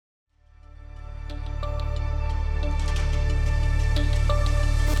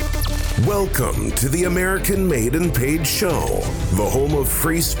Welcome to the American Made and Paid Show, the home of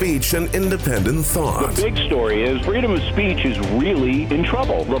free speech and independent thought. The big story is freedom of speech is really in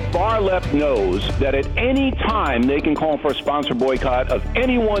trouble. The far left knows that at any time they can call for a sponsor boycott of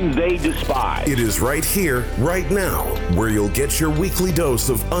anyone they despise. It is right here, right now, where you'll get your weekly dose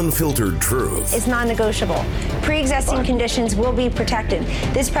of unfiltered truth. It's non-negotiable. Pre-existing conditions will be protected.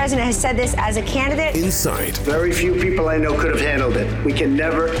 This president has said this as a candidate. Insight. Very few people I know could have handled it. We can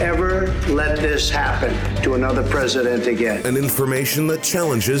never, ever let this happen to another president again. And information that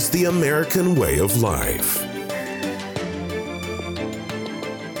challenges the American way of life.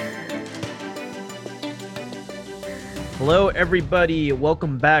 Hello, everybody.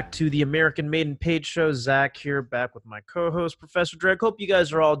 Welcome back to the American Made and Paid Show. Zach here, back with my co-host, Professor Drake. Hope you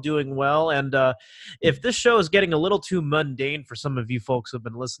guys are all doing well. And if this show is getting a little too mundane for some of you folks who have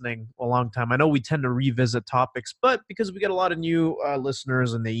been listening a long time, I know we tend to revisit topics, but because we get a lot of new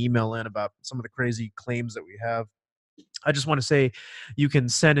listeners and they email in about some of the crazy claims that we have, I just want to say you can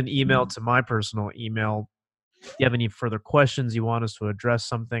send an email to my personal email. If you have any further questions, you want us to address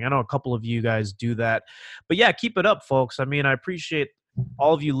something. I know a couple of you guys do that. But yeah, keep it up, folks. I mean, I appreciate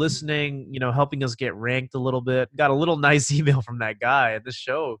all of you listening, helping us get ranked a little bit. Got a little nice email from that guy. This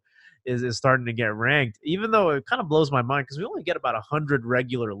show is starting to get ranked, even though it kind of blows my mind because we only get about 100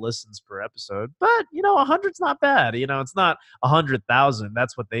 regular listens per episode. But, 100's not bad. It's not 100,000.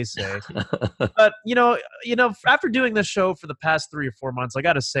 That's what they say. But, after doing this show for the past 3 or 4 months, I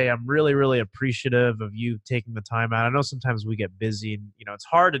got to say I'm really, really appreciative of you taking the time out. I know sometimes we get busy and, it's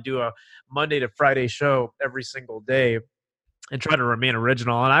hard to do a Monday to Friday show every single day and try to remain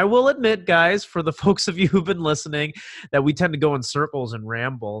original. And I will admit, guys, for the folks of you who've been listening, that we tend to go in circles and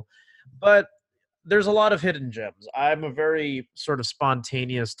ramble. But there's a lot of hidden gems. I'm a very sort of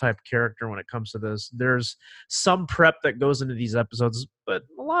spontaneous type character when it comes to this. There's some prep that goes into these episodes, but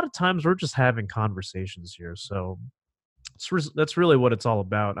a lot of times we're just having conversations here. So that's really what it's all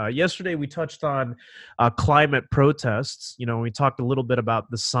about. Yesterday we touched on climate protests. We talked a little bit about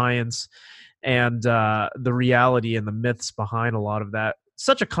the science and the reality and the myths behind a lot of that.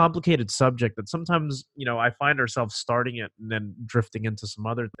 Such a complicated subject that sometimes, I find ourselves starting it and then drifting into some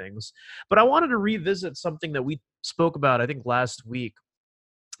other things. But I wanted to revisit something that we spoke about, I think, last week,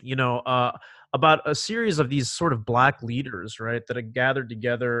 about a series of these sort of black leaders, right, that have gathered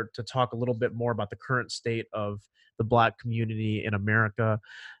together to talk a little bit more about the current state of the black community in America.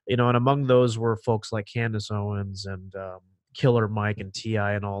 And among those were folks like Candace Owens and Killer Mike and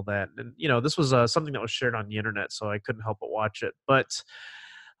T.I. and all that. And, this was something that was shared on the internet, so I couldn't help but watch it. But,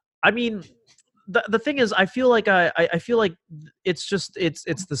 I mean, the thing is, I feel like I feel like it's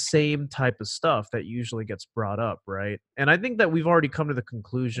the same type of stuff that usually gets brought up, right? And I think that we've already come to the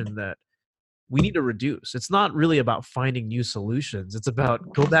conclusion that we need to reduce. It's not really about finding new solutions. It's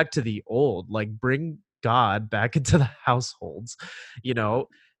about go back to the old, like bring God back into the households,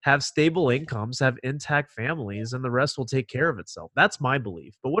 have stable incomes, have intact families, and the rest will take care of itself. That's my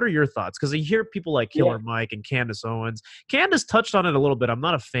belief. But what are your thoughts? Because I hear people like Killer Mike and Candace Owens. Candace touched on it a little bit. I'm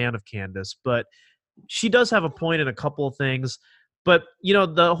not a fan of Candace, but she does have a point in a couple of things. But,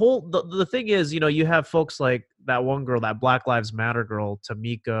 the thing is, you have folks like that one girl, that Black Lives Matter girl,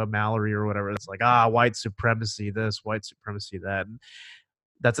 Tamika Mallory or whatever. It's like, white supremacy this, white supremacy that. And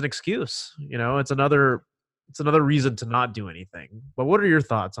that's an excuse. It's another reason to not do anything. But what are your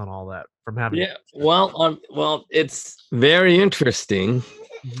thoughts on all that from having? Yeah, well, it's very interesting.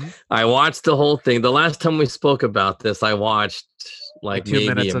 Mm-hmm. I watched the whole thing. The last time we spoke about this, I watched like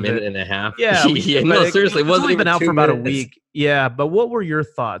maybe a minute and a half. Yeah, no, seriously, it wasn't even been out for about minutes. a week. Yeah, but what were your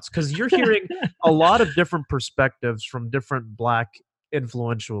thoughts? Because you're hearing a lot of different perspectives from different black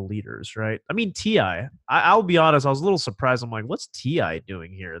influential leaders, right? I mean, T.I. I'll be honest, I was a little surprised. I'm like, what's T.I.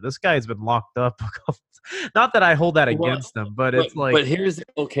 doing here? This guy's been locked up. Not that I hold that against him, but it's like.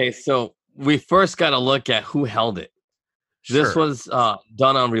 But so we first got to look at who held it. Sure. This was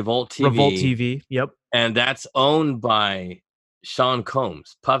done on Revolt TV. Revolt TV, yep. And that's owned by Sean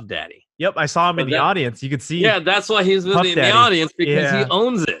Combs, Puff Daddy. Yep, I saw him in the audience. You could see. Yeah, that's why he's in the audience, because he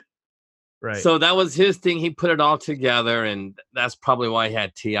owns it. Right. So that was his thing. He put it all together, and that's probably why he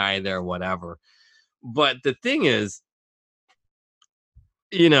had T.I. there, whatever. But the thing is,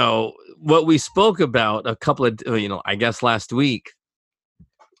 what we spoke about a couple of, I guess last week,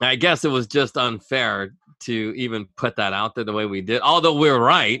 I guess it was just unfair to even put that out there the way we did, although we're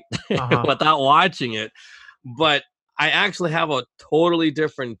right without watching it. But I actually have a totally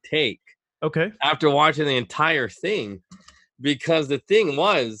different take. Okay. After watching the entire thing, because the thing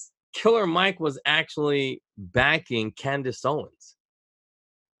was, Killer Mike was actually backing Candace Owens.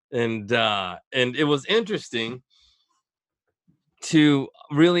 And it was interesting to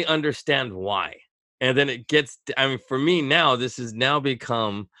really understand why. And then it gets, I mean, for me now, this has now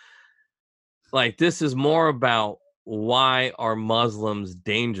become like, this is more about why are Muslims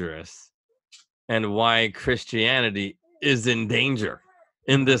dangerous and why Christianity is in danger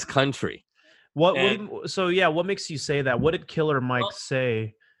in this country. What makes you say that? What did Killer Mike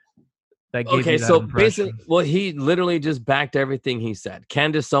say that gave you that impression? Basically, well, he literally just backed everything he said.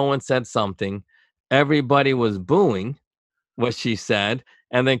 Candace Owens said something, everybody was booing what she said,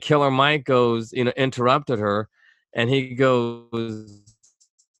 and then Killer Mike goes, interrupted her, and he goes,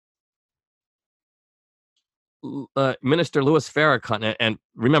 Minister Louis Farrakhan, and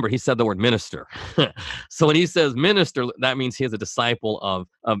remember, he said the word minister. So when he says minister, that means he is a disciple of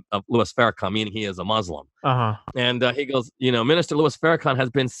Louis Farrakhan, meaning he is a Muslim. And he goes, Minister Louis Farrakhan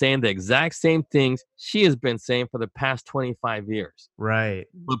has been saying the exact same things she has been saying for the past 25 years. Right.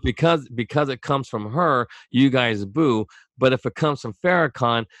 But because it comes from her, you guys boo. But if it comes from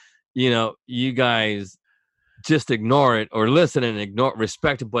Farrakhan, you guys just ignore it, or listen and ignore,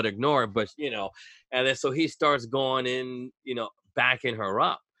 respect it, but ignore it. But, and then so he starts going in, backing her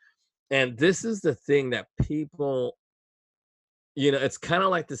up. And this is the thing that people, it's kind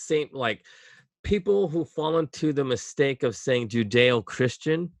of like the same, like people who fall into the mistake of saying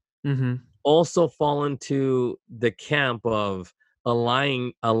Judeo-Christian also fall into the camp of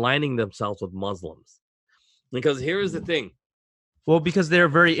aligning themselves with Muslims. Because here's the thing. Well, because they're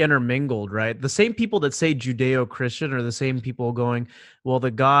very intermingled, right? The same people that say Judeo-Christian are the same people going, well, the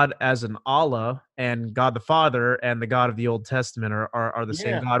God as an Allah and God the Father and the God of the Old Testament are the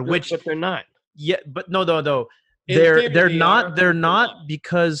same God, but they're not. Yeah, but no. They're not,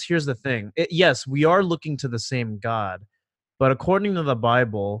 because here's the thing. Yes, we are looking to the same God, but according to the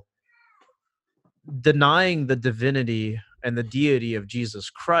Bible, denying the divinity and the deity of Jesus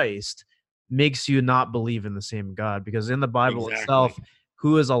Christ makes you not believe in the same God, because in the Bible itself,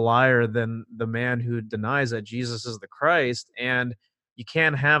 who is a liar than the man who denies that Jesus is the Christ? And you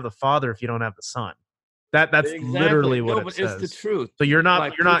can't have the Father if you don't have the Son. That's literally what it says. It's the truth. So you're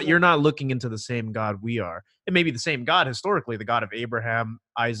not looking into the same God we are. It may be the same God historically, the God of Abraham,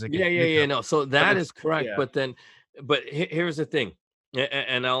 Isaac. No. So that is correct. Yeah. But here's the thing,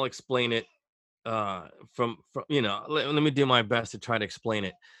 and I'll explain it. From let me do my best to try to explain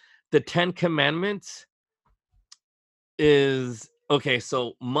it. The 10 Commandments is okay.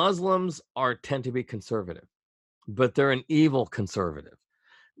 So Muslims tend to be conservative, but they're an evil conservative.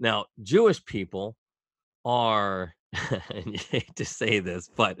 Now, Jewish people are, and you hate to say this,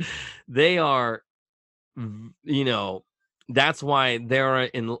 but they are, that's why they're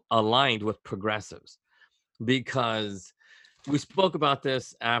aligned with progressives, because we spoke about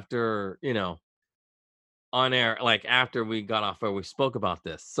this after, on air, like after we got off air, we spoke about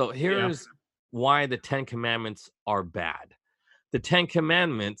this. So here's why the 10 Commandments are bad. The 10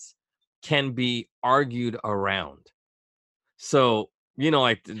 Commandments can be argued around. So,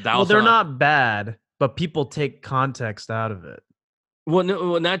 like they're not bad, but people take context out of it. Well,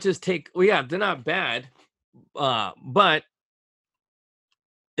 no, not just take. Well, yeah, they're not bad, but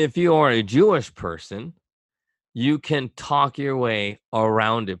if you are a Jewish person, you can talk your way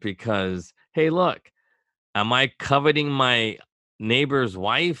around it, because, hey, look, am I coveting my neighbor's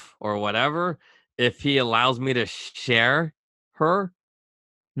wife or whatever if he allows me to share her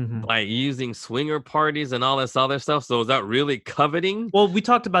by using swinger parties and all this other stuff? So is that really coveting? Well, we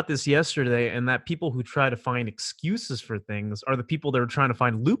talked about this yesterday, and that people who try to find excuses for things are the people that are trying to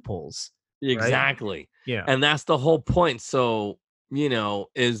find loopholes. Exactly. Right? Yeah. And that's the whole point. So,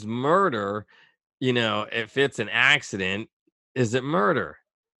 is murder, if it's an accident, is it murder?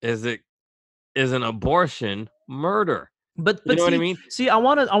 Is an abortion murder? But you know what I mean? See, I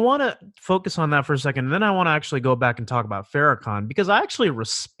want to focus on that for a second, and then I want to actually go back and talk about Farrakhan, because I actually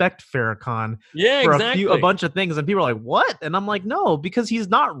respect Farrakhan for a bunch of things, and people are like, "What?" And I'm like, "No, because he's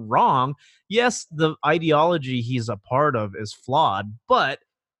not wrong. Yes, the ideology he's a part of is flawed, but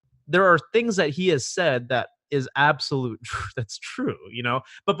there are things that he has said that is absolute that's true,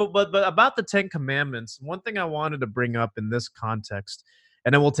 But about the 10 Commandments, one thing I wanted to bring up in this context,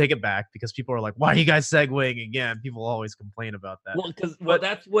 and then we'll take it back, because people are like, why are you guys segueing again? People always complain about that. Well,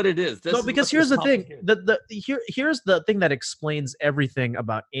 that's what it is. Because here's the thing. Here's the thing that explains everything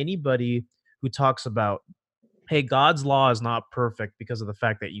about anybody who talks about, hey, God's law is not perfect, because of the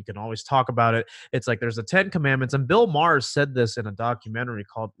fact that you can always talk about it. It's like there's the 10 Commandments, and Bill Maher said this in a documentary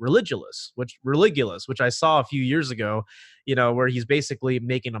called Religulous, which I saw a few years ago, where he's basically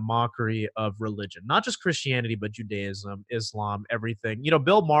making a mockery of religion, not just Christianity, but Judaism, Islam, everything.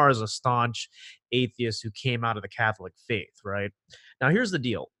 Bill Maher is a staunch atheist who came out of the Catholic faith, right? Now, here's the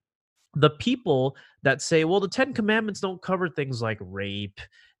deal. the people that say, well, the 10 commandments don't cover things like rape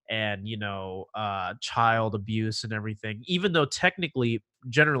and, child abuse and everything, even though technically,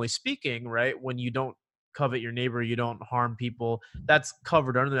 generally speaking, right, when you don't covet your neighbor, you don't harm people, that's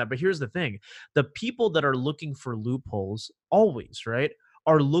covered under that. But here's the thing, the people that are looking for loopholes always, right,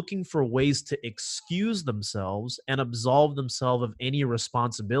 are looking for ways to excuse themselves and absolve themselves of any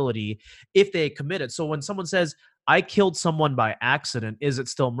responsibility if they committed. So when someone says, I killed someone by accident, is it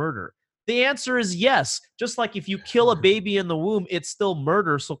still murder? The answer is yes. Just like if you kill a baby in the womb, it's still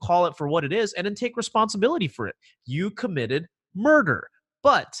murder. So call it for what it is and then take responsibility for it. You committed murder.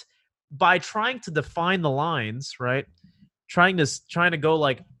 But by trying to define the lines, right? Trying to go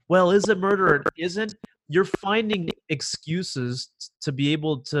like, well, is it murder or it isn't? You're finding excuses to be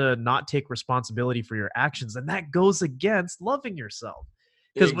able to not take responsibility for your actions. And that goes against loving yourself.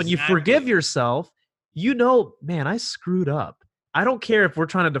 Because when you forgive yourself, man, I screwed up. I don't care if we're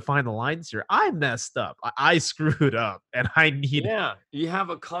trying to define the lines here. I messed up. I screwed up, and I need. Yeah, you have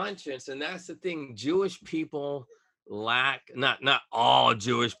a conscience, and that's the thing. Jewish people lack, not all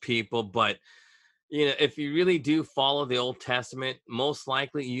Jewish people, but if you really do follow the Old Testament, most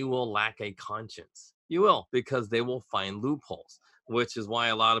likely you will lack a conscience. You will, because they will find loopholes, which is why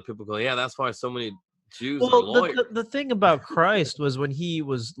a lot of people go, yeah, that's why so many Jews are lawyers. The thing about Christ was when he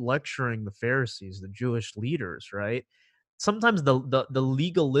was lecturing the Pharisees, the Jewish leaders, right? Sometimes the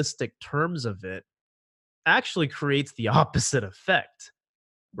legalistic terms of it actually creates the opposite effect,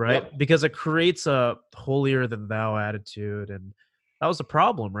 right? Yep. Because it creates a holier than thou attitude. And that was a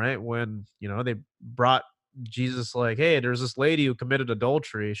problem, right? When, they brought Jesus like, hey, there's this lady who committed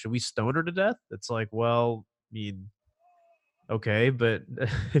adultery. Should we stone her to death? It's like, well, I mean, okay, but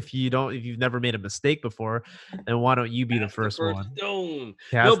if you've never made a mistake before, then why don't you be the first one? Stone.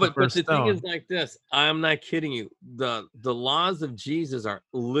 No, but the thing is like this. I'm not kidding you. The laws of Jesus are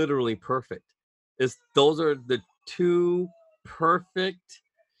literally perfect. Those are the two perfect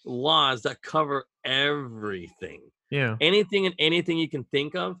laws that cover everything. Yeah. Anything you can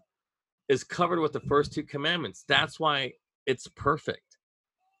think of is covered with the first two commandments. That's why it's perfect.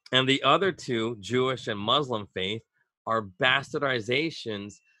 And the other two, Jewish and Muslim faith, are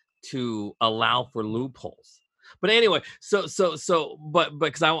bastardizations to allow for loopholes. But anyway, but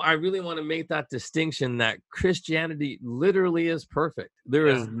because I really want to make that distinction that Christianity literally is perfect. There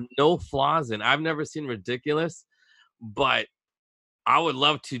is no flaws in it. I've never seen ridiculous, but I would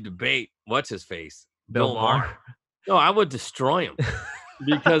love to debate what's his face, Bill Maher. No, I would destroy him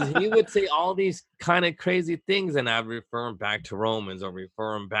because he would say all these kind of crazy things, and I'd refer him back to Romans or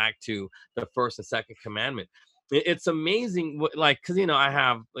refer him back to the first and second commandment. It's amazing, because I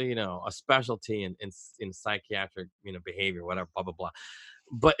have a specialty in psychiatric behavior, whatever, blah blah blah.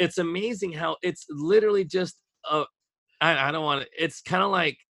 But it's amazing how it's literally just I don't want to. It's kind of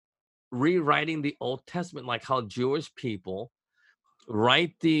like rewriting the Old Testament, like how Jewish people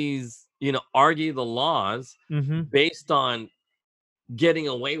write these, argue the laws based on getting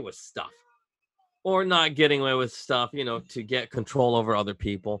away with stuff or not getting away with stuff, to get control over other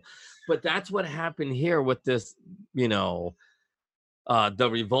people. But that's what happened here with this, the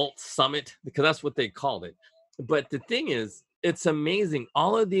Revolt Summit, because that's what they called it. But the thing is, it's amazing.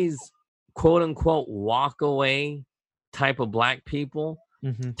 All of these quote unquote walk away type of black people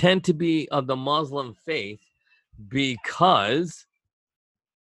tend to be of the Muslim faith because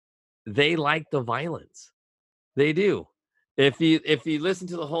they like the violence. They do. If you listen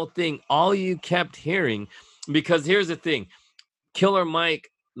to the whole thing, all you kept hearing, because here's the thing, Killer Mike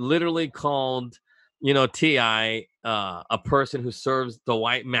literally called, T.I. A person who serves the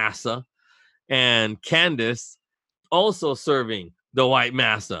white massa, and Candace also serving the white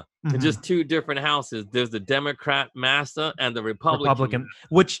massa. Just two different houses. There's the Democrat massa and the Republican,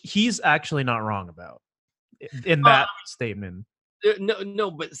 which he's actually not wrong about in that statement. No,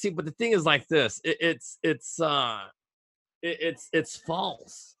 but the thing is like this. It's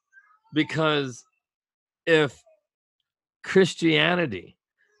false, because if Christianity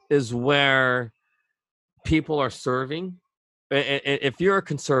is where people are serving, if you're a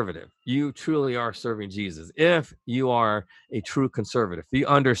conservative, you truly are serving Jesus. If you are a true conservative, you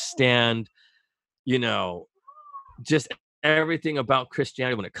understand, just everything about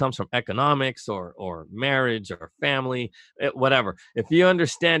Christianity when it comes from economics or marriage or family, whatever. If you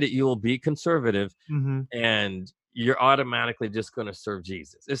understand it, you will be conservative, and you're automatically just going to serve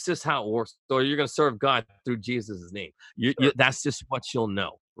Jesus. It's just how it works. So you're going to serve God through Jesus' name. That's just what you'll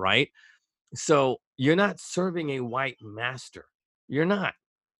know, right? So you're not serving a white master. You're not.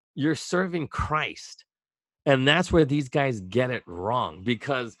 You're serving Christ. And that's where these guys get it wrong.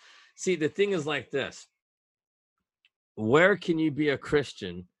 Because, see, the thing is like this. Where can you be a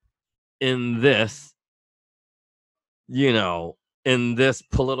Christian in this, in this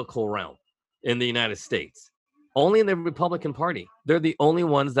political realm in the United States. Only in the Republican Party. They're the only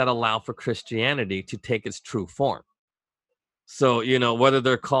ones that allow for Christianity to take its true form. So, whether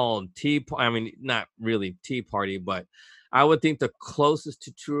they're called not really Tea Party, but I would think the closest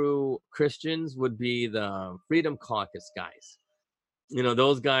to true Christians would be the Freedom Caucus guys.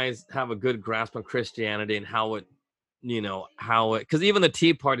 Those guys have a good grasp on Christianity and how it, because even the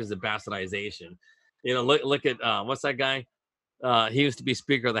Tea Party is a bastardization. Look at what's that guy? He used to be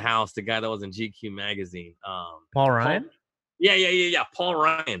Speaker of the House, the guy that was in GQ magazine. Paul Ryan? Yeah. Paul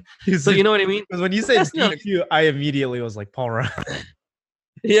Ryan. So you know what I mean? Because when you say GQ, I immediately was like, Paul Ryan.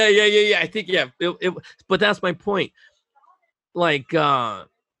 Yeah. I think, but that's my point. Like,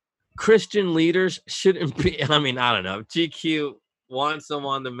 Christian leaders shouldn't be, I don't know. GQ wants them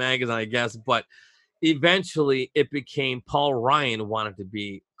on the magazine, I guess, but eventually it became Paul Ryan wanted to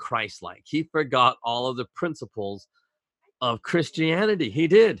be Christ-like. He forgot all of the principles of Christianity. He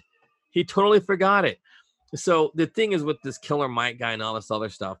did. He totally forgot it. So the thing is with this Killer Mike guy and all this other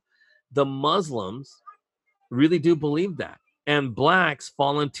stuff, the Muslims really do believe that. And blacks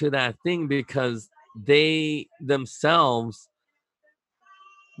fall into that thing because they themselves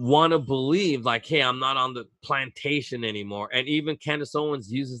want to believe like, hey, I'm not on the plantation anymore. And even Candace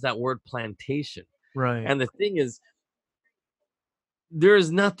Owens uses that word plantation. Right. And the thing is, there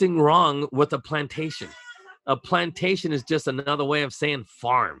is nothing wrong with a plantation. A plantation is just another way of saying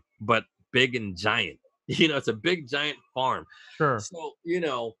farm, but big and giant. It's a big, giant farm. Sure. So,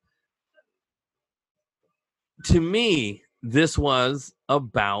 to me, this was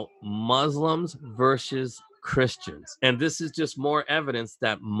about Muslims versus Christians. And this is just more evidence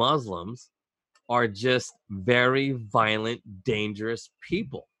that Muslims are just very violent, dangerous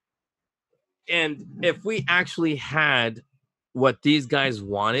people. And if we actually had what these guys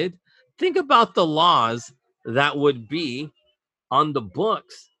wanted, think about the laws that would be on the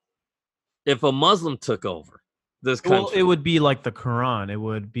books if a Muslim took over this country. Well, it would be like the Quran. It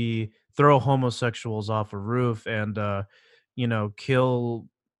would be throw homosexuals off a roof and, kill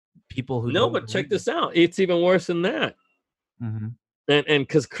people who. No, but check this out. It's even worse than that. Mm-hmm. And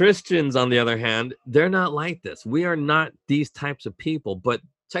because Christians, on the other hand, they're not like this. We are not these types of people. But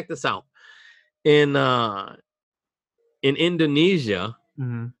check this out. In Indonesia,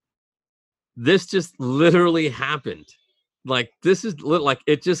 mm-hmm. This just literally happened. Like, this is like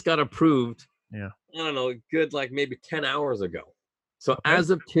it just got approved. Yeah. I don't know, good like maybe 10 hours ago. So as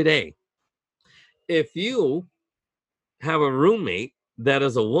of today, if you have a roommate that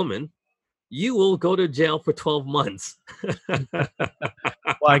is a woman, you will go to jail for 12 months.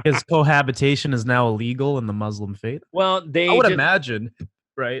 Why? Because cohabitation is now illegal in the Muslim faith? Well, I would imagine,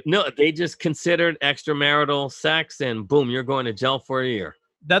 right? No, they just considered extramarital sex and boom, you're going to jail for a year.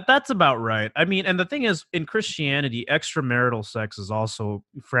 That's about right. I mean, and the thing is, in Christianity, extramarital sex is also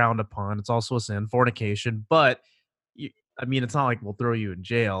frowned upon. It's also a sin, fornication. But, it's not like we'll throw you in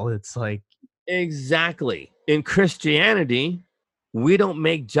jail. It's like... Exactly. In Christianity, we don't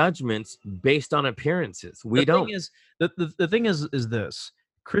make judgments based on appearances. We don't. The thing is this.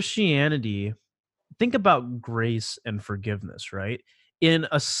 Christianity, think about grace and forgiveness, right? In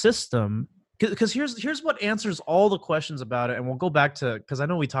a system... Because here's what answers all the questions about it, and we'll go back to, because I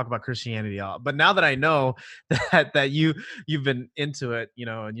know we talk about Christianity a lot, but now that I know that you've been into it,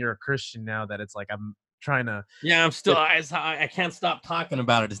 and you're a Christian now, that it's like I'm trying to. Yeah, I'm still. I can't stop talking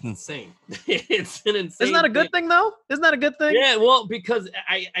about it. It's insane. It's an insane. Isn't that a good thing though? Isn't that a good thing? Yeah, well, because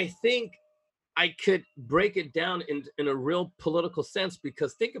I think I could break it down in a real political sense.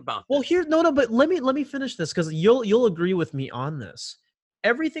 Because think about. Well, but let me finish this, because you'll agree with me on this.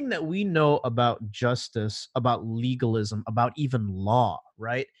 Everything that we know about justice, about legalism, about even law,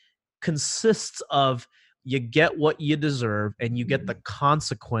 right, consists of you get what you deserve and you get the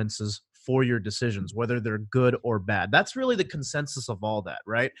consequences for your decisions, whether they're good or bad. That's really the consensus of all that,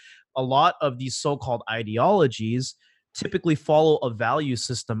 right? A lot of these so-called ideologies typically follow a value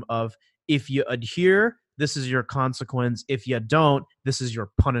system of, if you adhere, this is your consequence. If you don't, this is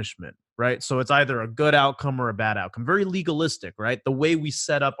your punishment. Right. So it's either a good outcome or a bad outcome. Very legalistic, right? The way we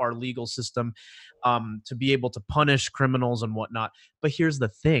set up our legal system to be able to punish criminals and whatnot. But here's the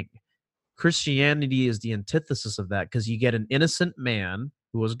thing. Christianity is the antithesis of that, because you get an innocent man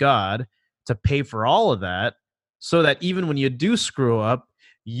who was God to pay for all of that, so that even when you do screw up,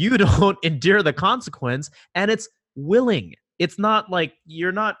 you don't endure the consequence, and it's willing. It's not like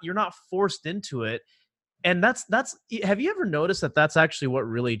you're not forced into it. And that's have you ever noticed that that's actually what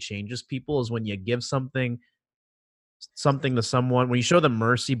really changes people, is when you give something to someone, when you show them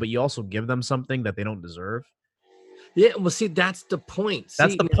mercy, but you also give them something that they don't deserve? Yeah, well, see, that's the point.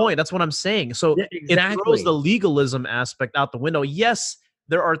 That's the point. That's what I'm saying. So yeah, it throws the legalism aspect out the window. Yes,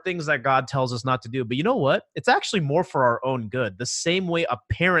 there are things that God tells us not to do, but you know what? It's actually more for our own good. The same way a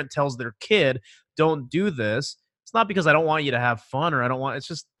parent tells their kid, don't do this. It's not because I don't want you to have fun or I don't want, it's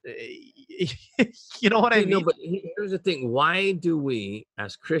just, you know what I mean? No, but here's the thing. Why do we,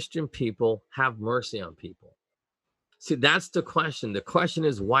 as Christian people, have mercy on people? See, that's the question. The question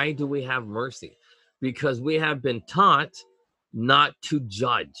is, why do we have mercy? Because we have been taught not to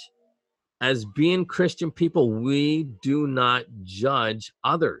judge. As being Christian people, we do not judge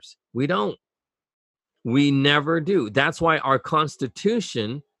others. We don't. We never do. That's why our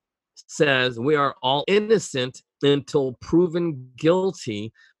Constitution says we are all innocent until proven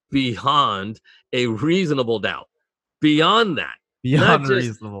guilty beyond a reasonable doubt. Beyond that. Beyond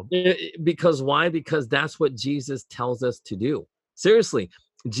reasonable. Because why? Because that's what Jesus tells us to do. Seriously,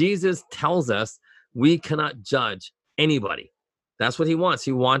 Jesus tells us we cannot judge anybody. That's what he wants.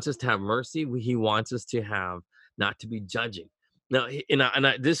 He wants us to have mercy. He wants us to have not to be judging. Now,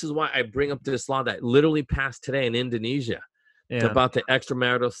 this is why I bring up this law that literally passed today in Indonesia about the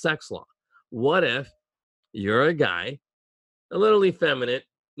extramarital sex law. What if you're a guy, a little effeminate,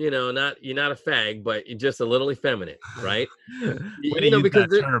 you're not a fag, but you're just a little effeminate, right? Because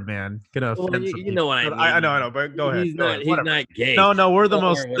that term, man, gonna offend some you know what I mean. I know, but go ahead. He's not gay. No, we're the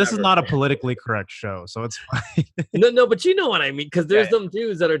most. This is not a politically correct show, so it's fine. no, but you know what I mean, because there's some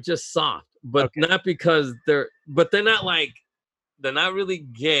dudes that are just soft, but not because they're not really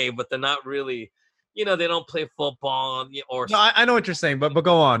gay, but they're not really. They don't play football or. No, I know what you're saying, but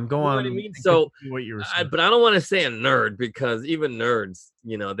go on. You know what I mean? So, what you were saying. But I don't want to say a nerd because even nerds,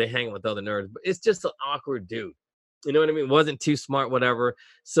 they hang with other nerds. But it's just an awkward dude. You know what I mean? Wasn't too smart, whatever.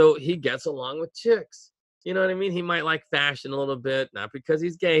 So he gets along with chicks. You know what I mean? He might like fashion a little bit, not because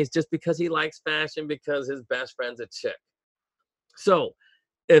he's gay, it's just because he likes fashion because his best friend's a chick. So,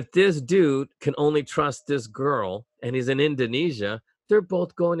 if this dude can only trust this girl and he's in Indonesia, they're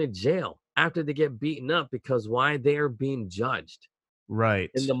both going to jail after they get beaten up because why? They are being judged.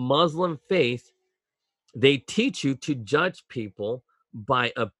 Right. In the Muslim faith, they teach you to judge people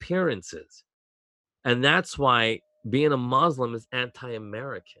by appearances. And that's why being a Muslim is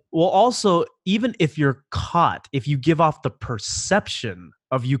anti-American. Well, also, even if you're caught, if you give off the perception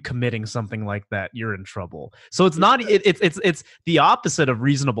of you committing something like that, you're in trouble. So it's not, it's the opposite of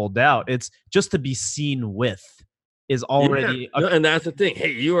reasonable doubt. It's just to be seen with. Is already and that's the thing.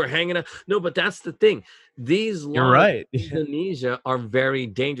 Hey, you are hanging out. No, but that's the thing. These laws in Indonesia are very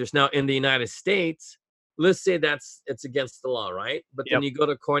dangerous. Now, in the United States, let's say it's against the law, right? But then you go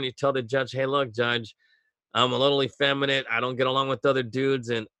to court and you tell the judge, hey, look, judge, I'm a little effeminate. I don't get along with other dudes.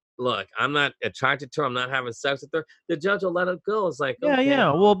 And look, I'm not attracted to her. I'm not having sex with her. The judge will let it go. It's like,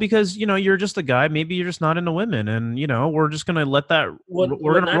 yeah. Well, because, you're just a guy. Maybe you're just not into women. And, we're just going to let that, we're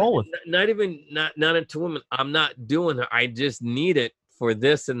going to roll with it. Not even not into women. I'm not doing her. I just need it for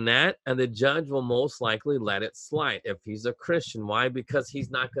this and that. And the judge will most likely let it slide if he's a Christian. Why? Because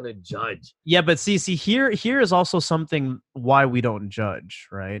he's not going to judge. Yeah, but see, here is also something why we don't judge,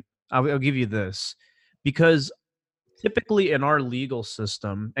 right? I'll give you this. Because typically in our legal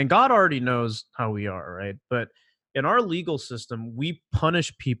system, and God already knows how we are, right? But in our legal system, we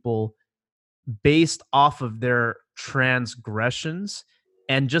punish people based off of their transgressions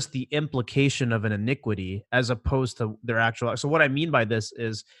and just the implication of an iniquity as opposed to their actual. So what I mean by this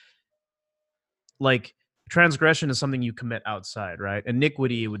is, like, transgression is something you commit outside, right?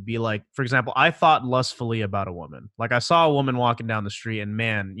 Iniquity would be like, for example, I thought lustfully about a woman. Like, I saw a woman walking down the street and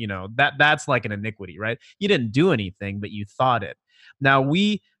man, that's like an iniquity, right? You didn't do anything, but you thought it. Now,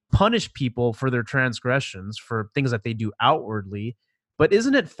 we punish people for their transgressions, for things that they do outwardly. But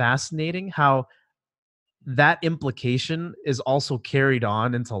isn't it fascinating how that implication is also carried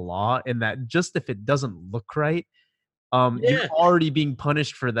on into law, in that just if it doesn't look right, you're already being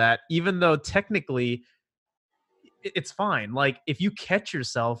punished for that, even though technically it's fine. Like, if you catch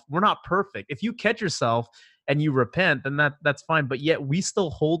yourself, we're not perfect. If you catch yourself and you repent, then that's fine. But yet we still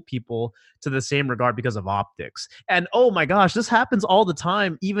hold people to the same regard because of optics. And oh my gosh, this happens all the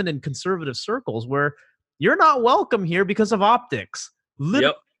time, even in conservative circles, where you're not welcome here because of optics.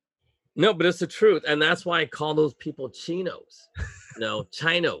 Yep. No, but it's the truth. And that's why I call those people chinos. No,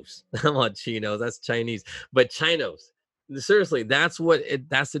 chinos. I'm not chinos. That's Chinese. But chinos. Seriously, that's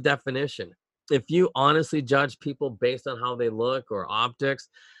the definition. If you honestly judge people based on how they look or optics,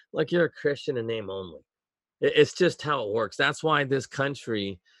 like, you're a Christian in name only. It's just how it works. That's why this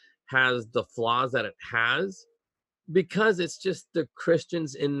country has the flaws that it has, because it's just the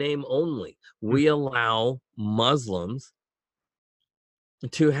Christians in name only. We allow Muslims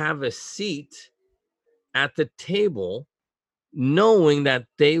to have a seat at the table knowing that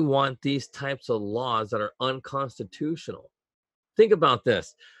they want these types of laws that are unconstitutional. Think about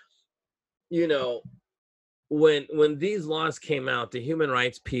this. You know, when these laws came out, the human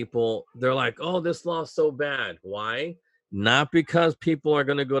rights people, they're like, oh, this law's so bad. Why? Not because people are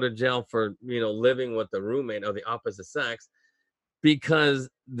going to go to jail for, living with a roommate of the opposite sex, because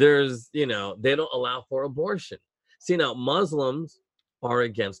there's, they don't allow for abortion. See, now Muslims are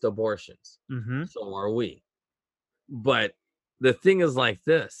against abortions. Mm-hmm. So are we. But the thing is like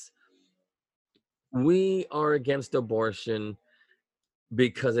this. We are against abortion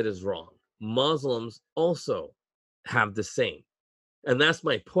because it is wrong. Muslims also have the same. And that's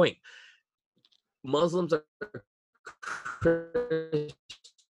my point. Muslims are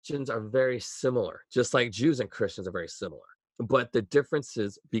Christians are very similar, just like Jews and Christians are very similar. But the difference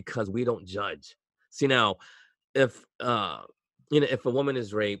is because we don't judge. See, now, if if a woman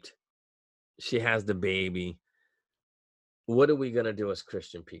is raped, she has the baby, what are we going to do as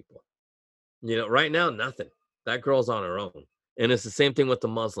Christian people? Right now, nothing. That girl's on her own. And it's the same thing with the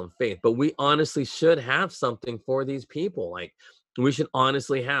Muslim faith. But we honestly should have something for these people. Like, we should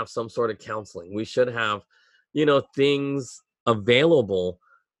honestly have some sort of counseling. We should have, things available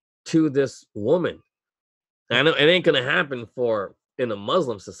to this woman. I know it ain't going to happen in a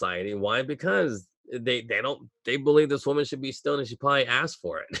Muslim society. Why? Because they believe this woman should be stoned and she probably asked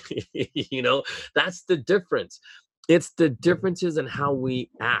for it. That's the difference. It's the differences in how we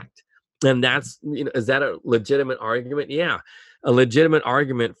act. And that's, is that a legitimate argument? Yeah. A legitimate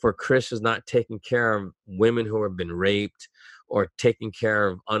argument for Christians not taking care of women who have been raped or taking care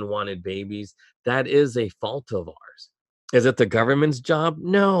of unwanted babies. That is a fault of ours. Is it the government's job?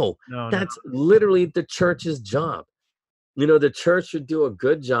 No, that's literally the church's job. The church should do a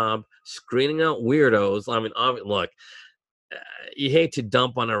good job screening out weirdos. I mean, look, you hate to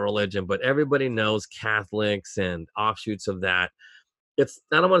dump on a religion, but everybody knows Catholics and offshoots of that. I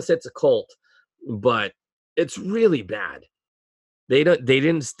don't want to say it's a cult, but it's really bad. They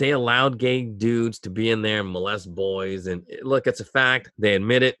allowed gay dudes to be in there and molest boys. And look, it's a fact. They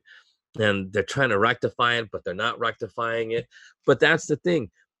admit it. And they're trying to rectify it, but they're not rectifying it. But that's the thing.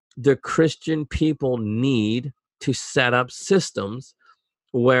 The Christian people need to set up systems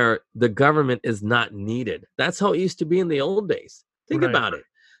where the government is not needed. That's how it used to be in the old days. Think about it.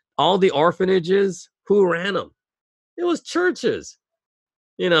 All the orphanages, who ran them? It was churches.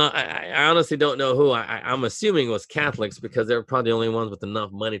 I honestly don't know who. I'm assuming it was Catholics because they're probably the only ones with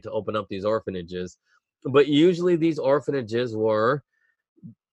enough money to open up these orphanages. But usually these orphanages were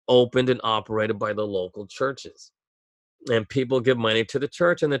opened and operated by the local churches, and people give money to the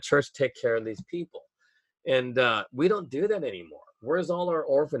church and the church take care of these people. And we don't do that anymore. Where's all our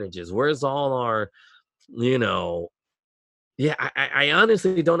orphanages? Where's all our, I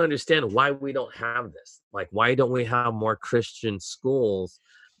honestly don't understand why we don't have this. Like, why don't we have more Christian schools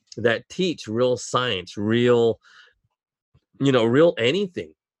that teach real science, real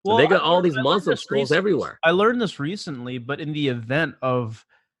anything? Well, they got all these Muslim schools everywhere. I learned this recently, but in the event of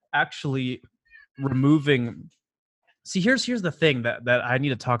actually removing, here's the thing that I need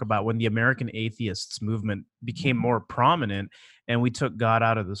to talk about. When the American atheists movement became more prominent and we took God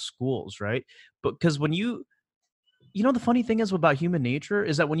out of the schools, right? But because when the funny thing is about human nature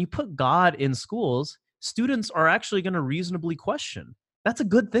is that when you put God in schools, students are actually going to reasonably question. That's a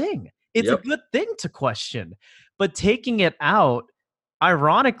good thing. It's a good thing to question. But taking it out,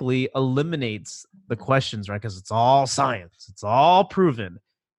 ironically, eliminates the questions, right? Because it's all science. It's all proven.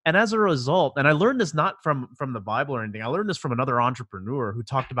 And as a result, and I learned this not from the Bible or anything, I learned this from another entrepreneur who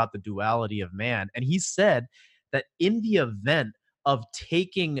talked about the duality of man. And he said that in the event of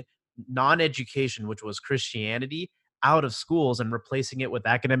taking non-education, which was Christianity, out of schools and replacing it with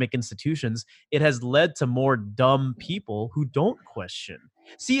academic institutions, it has led to more dumb people who don't question.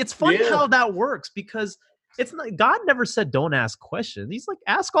 See, it's funny how that works, because it's not, God never said don't ask questions. He's like,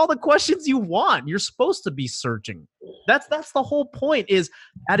 ask all the questions you want. You're supposed to be searching. That's the whole point, is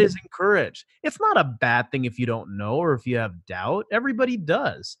that is encouraged. It's not a bad thing if you don't know or if you have doubt. Everybody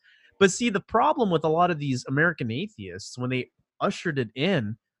does. But see, the problem with a lot of these American atheists, when they ushered it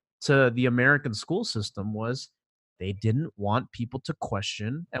in to the American school system, was they didn't want people to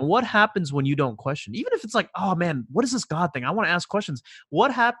question. And what happens when you don't question? Even if it's like, oh man, what is this God thing? I want to ask questions.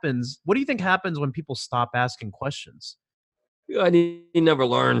 What happens? What do you think happens when people stop asking questions? You never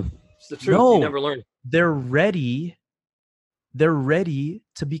learn. It's the truth. No, you never learn. They're ready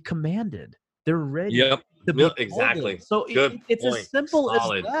to be commanded. They're ready to be exactly. So it's as simple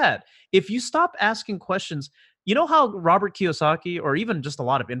as that. If you stop asking questions, you know how Robert Kiyosaki, or even just a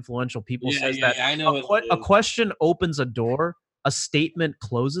lot of influential people, says that a question opens a door, a statement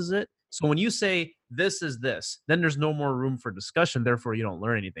closes it. So when you say this is this, then there's no more room for discussion. Therefore, you don't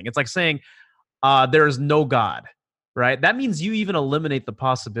learn anything. It's like saying there is no God, right? That means you even eliminate the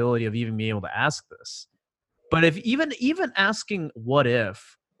possibility of even being able to ask this. But if even asking what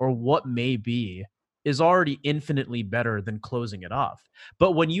if or what may be is already infinitely better than closing it off.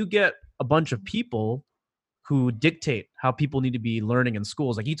 But when you get a bunch of people who dictate how people need to be learning in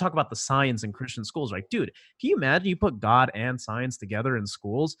schools, like you talk about the science in Christian schools, like, dude, can you imagine you put God and science together in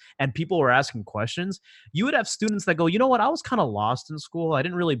schools and people were asking questions? You would have students that go, you know what, I was kind of lost in school. I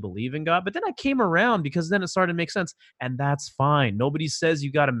didn't really believe in God, but then I came around because then it started to make sense. And that's fine. Nobody says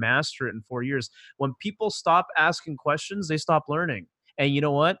you got to master it in 4 years. When people stop asking questions, they stop learning. And you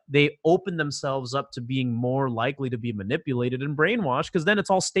know what? They open themselves up to being more likely to be manipulated and brainwashed, because then it's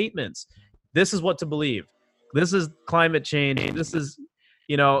all statements. This is what to believe. This is climate change. This is,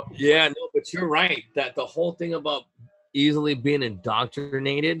 Yeah, no, but you're right. That the whole thing about easily being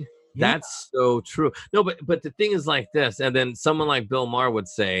indoctrinated, that's so true. No, but the thing is like this. And then someone like Bill Maher would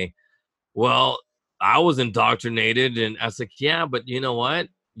say, well, I was indoctrinated. And I was like, yeah, but you know what?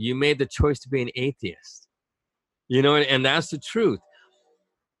 You made the choice to be an atheist. And that's the truth.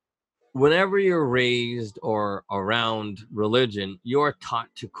 Whenever you're raised or around religion, you're taught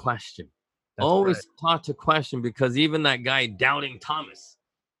to question. That's always right. Taught to question, because even that guy Doubting Thomas,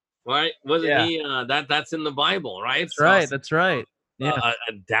 right? Wasn't he? That's in the Bible, right? That's right. Yeah,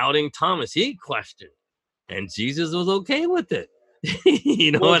 Doubting Thomas, he questioned, and Jesus was okay with it.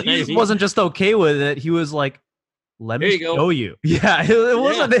 What Jesus I mean? Wasn't just okay with it. He was like, "Let me show you." Yeah, it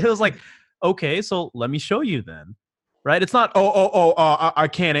wasn't. It was like, okay, so let me show you then. Right? It's not, I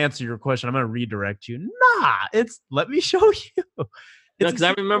can't answer your question, I'm going to redirect you. Nah, it's let me show you. Because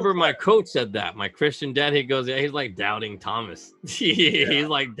I remember my coach said that. My Christian dad, he goes, he's like Doubting Thomas. He's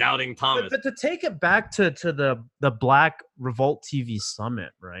like Doubting Thomas. But to take it back to the Black Revolt TV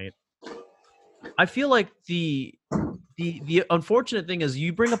Summit, right? I feel like the unfortunate thing is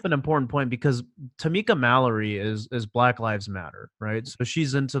you bring up an important point, because Tamika Mallory is Black Lives Matter, right? So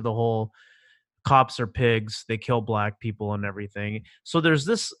she's into the whole cops are pigs, they kill black people and everything. So there's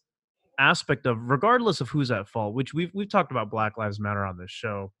this aspect of, regardless of who's at fault, which we've talked about Black Lives Matter on this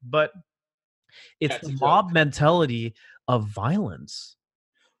show, but it's the mob mentality of violence.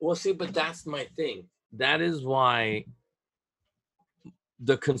 Well, see, but that's my thing. That is why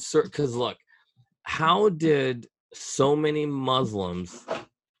the concern, because look, how did so many Muslims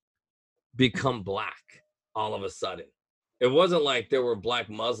become black all of a sudden? It wasn't like there were black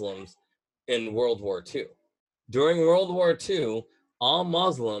Muslims in World War II. During World War II, all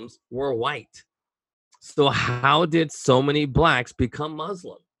Muslims were white. So how did so many blacks become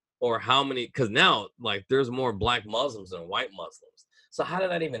Muslim? Or how many, because now, like, there's more black Muslims than white Muslims. So how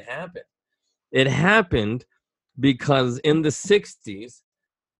did that even happen? It happened because in the 60s,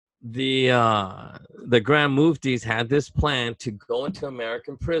 the Grand Muftis had this plan to go into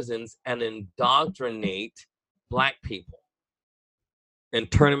American prisons and indoctrinate black people and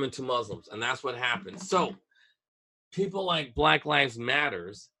turn them into Muslims. And that's what happened. So people like Black Lives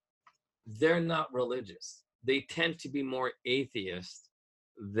Matters, they're not religious. They tend to be more atheist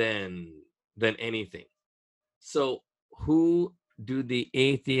than anything. So who do the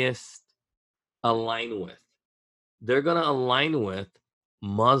atheists align with? They're going to align with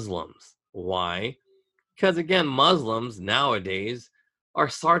Muslims. Why? Because again, Muslims nowadays are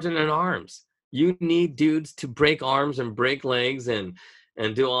sergeant at arms. You need dudes to break arms and break legs and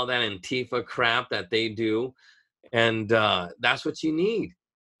do all that Antifa crap that they do. And that's what you need.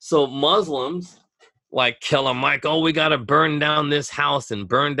 So Muslims like Killer Mike, we got to burn down this house and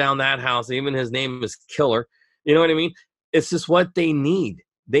burn down that house. Even his name is Killer. You know what I mean? It's just what they need.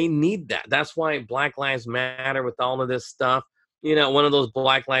 They need that. That's why Black Lives Matter with all of this stuff. One of those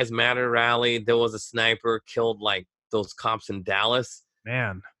Black Lives Matter rally, there was a sniper killed like those cops in Dallas.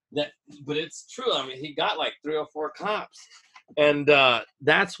 Man. But it's true. I mean, he got like 3 or 4 cops. And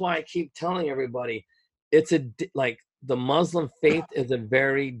that's why I keep telling everybody, it's like the Muslim faith is a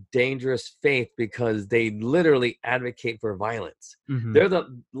very dangerous faith, because they literally advocate for violence.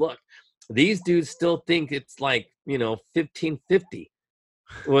 Mm-hmm. Look, these dudes still think it's like, 1550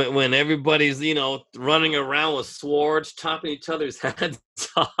 when everybody's, running around with swords, chopping each other's heads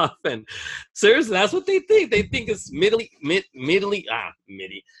off. And seriously, that's what they think. They think it's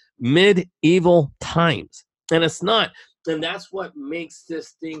medieval times. And it's not. And that's what makes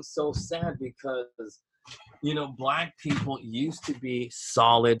this thing so sad, because, black people used to be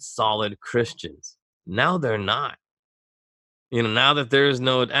solid Christians. Now they're not. Now that there's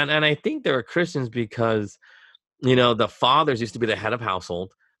no, and I think they were Christians because, the fathers used to be the head of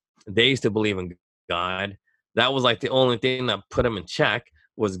household. They used to believe in God. That was like the only thing that put them in check.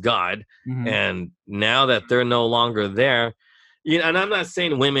 was God. And now that they're no longer there, and I'm not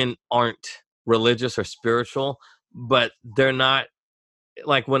saying women aren't religious or spiritual, but they're not,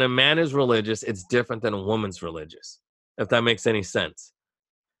 like, when a man is religious, it's different than a woman's religious, if that makes any sense.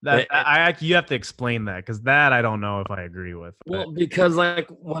 You have to explain that, because that I don't know if I agree with. Well, because, like,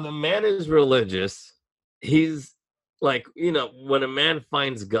 when a man is religious, he's like, when a man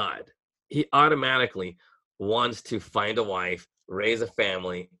finds God, he automatically wants to find a wife, raise a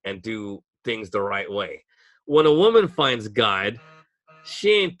family, and do things the right way. When a woman finds God,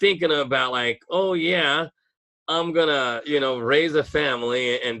 she ain't thinking about, like, oh yeah, I'm gonna, raise a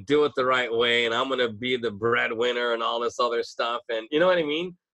family and do it the right way, and I'm gonna be the breadwinner and all this other stuff, and you know what I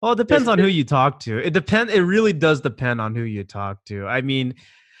mean? Well, it depends on who you talk to. It really does depend on who you talk to. I mean,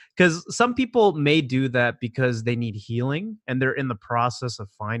 because some people may do that because they need healing and they're in the process of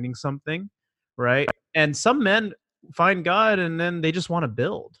finding something, right? And some men find God and then they just want to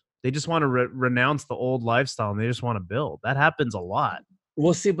build. They just want to renounce the old lifestyle and they just want to build. That happens a lot.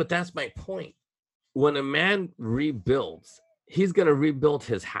 Well, see, but that's my point. When a man rebuilds, he's going to rebuild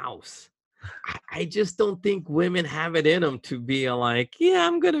his house. I just don't think women have it in them to be like, yeah,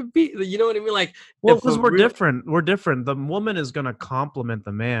 I'm going to be, you know what I mean? Like, well, because we're different. We're different. The woman is going to compliment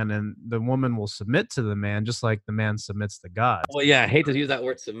the man and the woman will submit to the man just like the man submits to God. Well, yeah, I hate to use that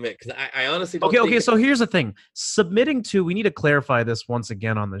word submit because I honestly don't Okay, so here's the thing. Submitting to, we need to clarify this once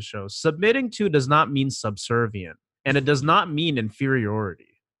again on the show. Submitting to does not mean subservient, and it does not mean inferiority.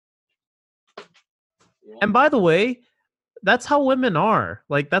 Yeah. And by the way, that's how women are.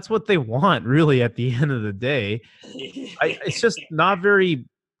 Like, that's what they want, really, at the end of the day. It's just not very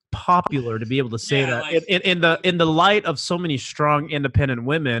popular to be able to say that like, in the light of so many strong, independent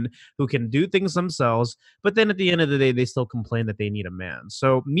women who can do things themselves, but then at the end of the day, they still complain that they need a man.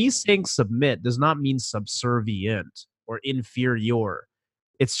 So me saying submit does not mean subservient or inferior.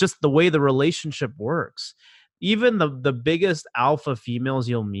 It's just the way the relationship works. Even the biggest alpha females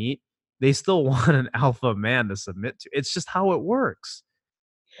you'll meet, they still want an alpha man to submit to. It's just how it works.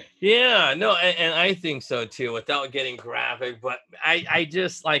 Yeah, no, and I think so too, without getting graphic, but I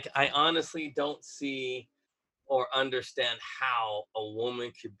just, like, I honestly don't see or understand how a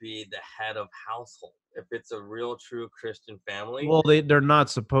woman could be the head of household if it's a real, true Christian family. Well, they're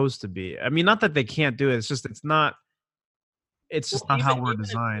not supposed to be. I mean, not that they can't do it. It's just not how we're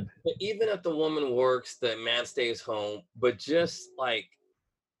designed. But even if the woman works, the man stays home, but just like,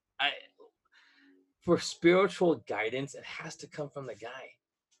 for spiritual guidance, it has to come from the guy.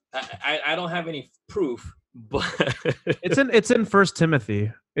 I don't have any proof, but it's in 1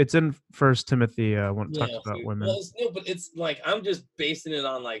 Timothy. It's in 1 Timothy when it talks about women. Well, but it's like, I'm just basing it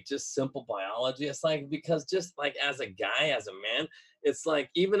on like just simple biology. It's like, because just like as a guy, as a man, it's like,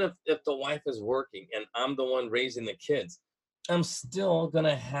 even if the wife is working and I'm the one raising the kids, I'm still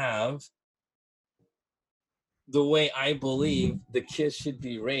gonna have the way I believe the kids should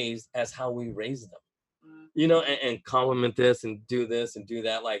be raised as how we raise them. And compliment this and do this and do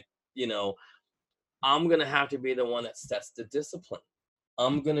that. Like, I'm going to have to be the one that sets the discipline.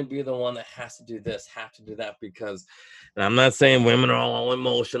 I'm going to be the one that has to do this, have to do that, because, and I'm not saying women are all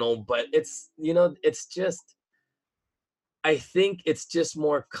emotional, but it's, it's just, I think it's just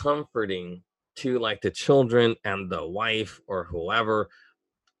more comforting to like the children and the wife or whoever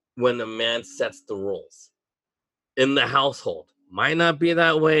when the man sets the rules in the household. Might not be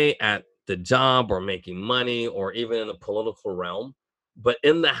that way at the job or making money or even in the political realm, but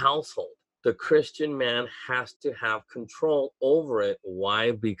in the household, the Christian man has to have control over it.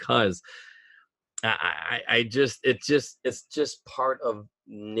 Why? Because it's just part of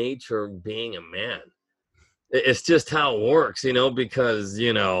nature being a man. It's just how it works, because,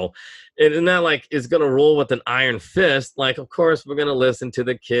 it's not like it's going to roll with an iron fist. Like, of course, we're going to listen to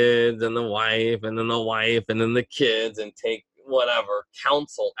the kids and the wife and then the wife and then the kids and take whatever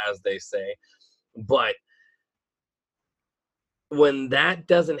counsel, as they say. But when that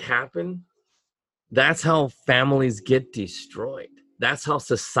doesn't happen, that's how families get destroyed. That's how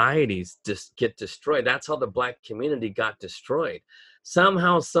societies just get destroyed. That's how the Black community got destroyed.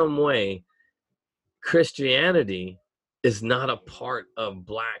 Somehow, some way, Christianity is not a part of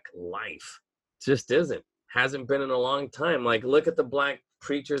Black life. Just isn't. Hasn't been in a long time. Like, look at the Black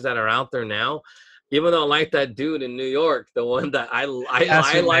preachers that are out there now. Even though I like that dude in New York, the one that I like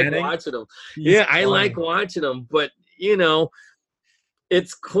watching him. I like watching him, but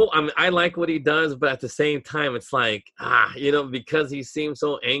it's cool. I mean, I like what he does, but at the same time, it's like, because he seems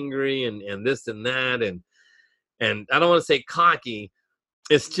so angry and this and that, and I don't want to say cocky.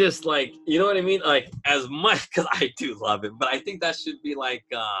 It's just like, you know what I mean? Like, as much, because I do love it, but I think that should be like,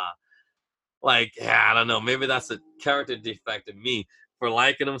 I don't know, maybe that's a character defect in me. for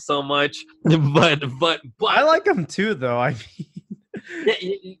liking him so much. But I like him too, though. I mean, yeah,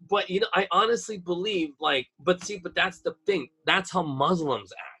 but I honestly believe but that's the thing. That's how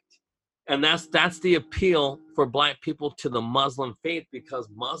Muslims act, and that's the appeal for black people to the Muslim faith, because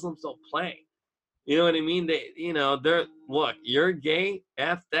Muslims don't play. You know what I mean? They're look, you're gay,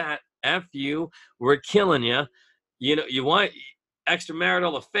 F that, F you, we're killing you. You want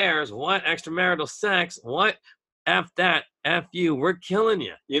extramarital affairs, what? Extramarital sex, what? F that, F you, we're killing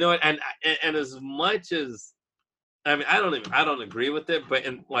you. And as much as, I mean, I don't agree with it, but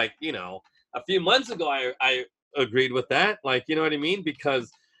a few months ago I agreed with that. You know what I mean?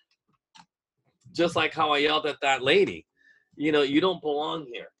 Because just like how I yelled at that lady, you don't belong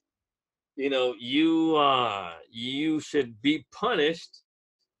here. You should be punished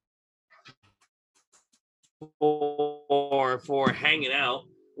for hanging out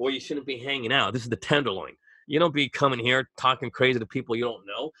where you shouldn't be hanging out. This is the Tenderloin. You don't be coming here talking crazy to people you don't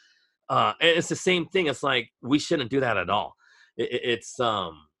know. And it's the same thing. It's like, we shouldn't do that at all. It's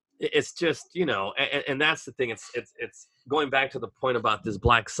just, and that's the thing. It's going back to the point about this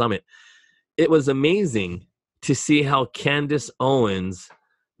Black Summit. It was amazing to see how Candace Owens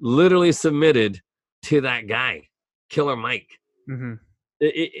literally submitted to that guy, Killer Mike. Mm-hmm.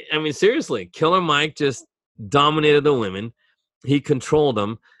 I mean, seriously, Killer Mike just dominated the women. He controlled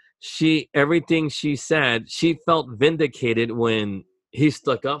them. Everything she said, she felt vindicated when he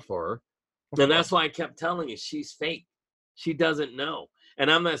stuck up for her. And that's why I kept telling you, she's fake. She doesn't know.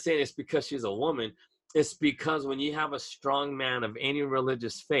 And I'm not saying it's because she's a woman. It's because when you have a strong man of any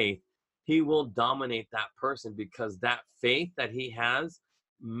religious faith, he will dominate that person, because that faith that he has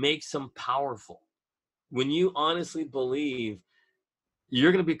makes him powerful. When you honestly believe,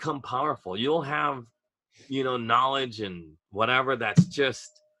 you're going to become powerful. You'll have, knowledge and whatever that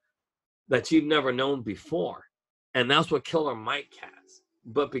you've never known before. And that's what Killer Mike has.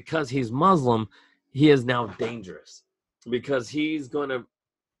 But because he's Muslim, he is now dangerous, because he's going to,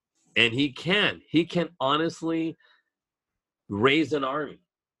 and he can honestly raise an army,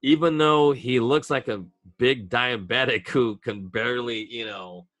 even though he looks like a big diabetic who can barely,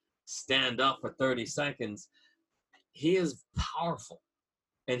 stand up for 30 seconds. He is powerful,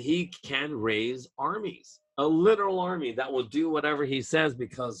 and he can raise armies, a literal army that will do whatever he says,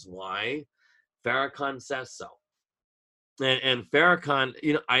 because why? Farrakhan says so. And Farrakhan,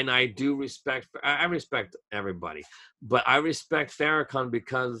 and I respect everybody, but I respect Farrakhan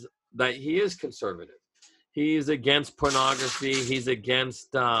because that he is conservative. He's against pornography. He's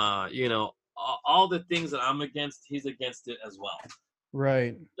against, all the things that I'm against. He's against it as well.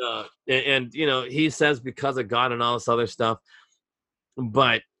 Right. And he says because of God and all this other stuff,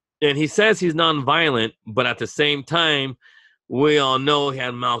 and he says he's nonviolent, but at the same time, we all know he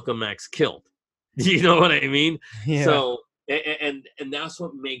had Malcolm X killed. You know what I mean? Yeah. So, and that's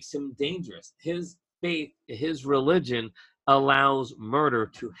what makes him dangerous. His faith, his religion allows murder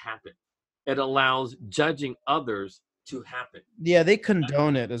to happen. It allows judging others to happen. Yeah, they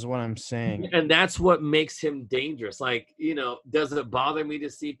condone it, is what I'm saying. And that's what makes him dangerous. Does it bother me to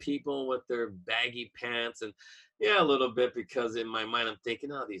see people with their baggy pants? And yeah, a little bit, because in my mind I'm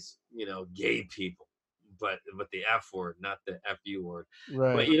thinking, these, gay people, but with the F word, not the FU word.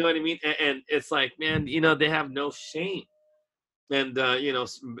 Right. But you know what I mean? And it's like, man, they have no shame. And,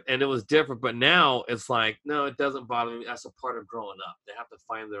 and it was different. But now it's like, no, it doesn't bother me. That's a part of growing up. They have to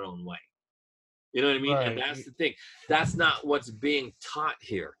find their own way. You know what I mean? Right. And that's the thing. That's not what's being taught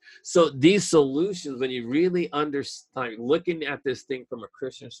here. So these solutions, when you really understand, looking at this thing from a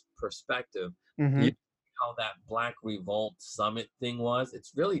Christian perspective, mm-hmm. You know how that Black Revolt Summit thing was,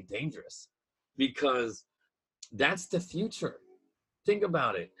 it's really dangerous, because that's the future. Think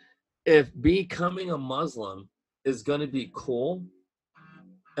about it. If becoming a Muslim is going to be cool,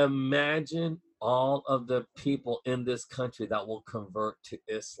 imagine all of the people in this country that will convert to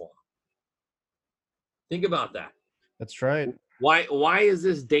Islam. Think about that. That's right. Why is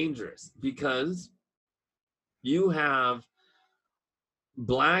this dangerous? Because you have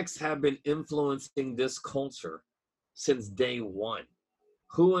Blacks have been influencing this culture since day one.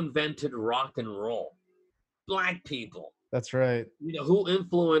 Who invented rock and roll? Black people. That's right. Who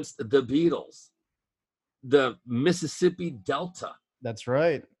influenced the Beatles? The Mississippi Delta. That's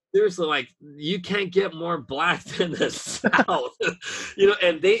right. Seriously, you can't get more Black than the South.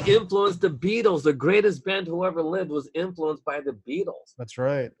 And they influenced the Beatles. The greatest band who ever lived was influenced by the Beatles. That's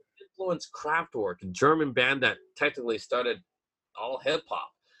right. Influenced Kraftwerk, a German band that technically started all hip-hop,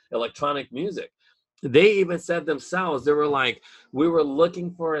 electronic music. They even said themselves, they were like, we were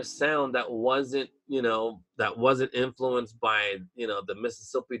looking for a sound that wasn't, influenced by, the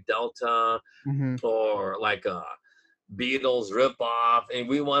Mississippi Delta, mm-hmm. or like Beatles ripoff, and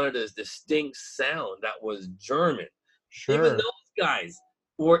we wanted a distinct sound that was German. Sure. Even those guys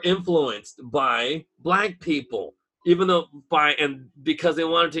were influenced by black people, because they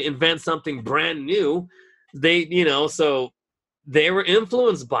wanted to invent something brand new. They, so they were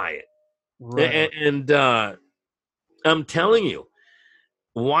influenced by it. Right. And I'm telling you,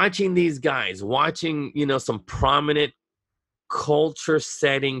 watching these guys, some prominent culture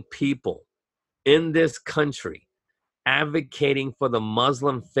setting people in this country advocating for the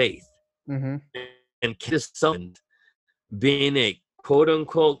Muslim faith, and Candace being a quote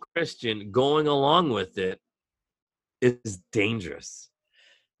unquote Christian going along with it is dangerous.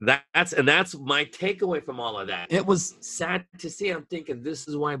 That's my takeaway from all of that. It was sad to see. I'm thinking this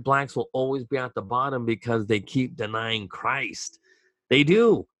is why blacks will always be at the bottom, because they keep denying Christ. They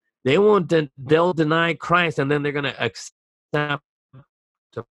do. They won't. They'll deny Christ, and then they're going to accept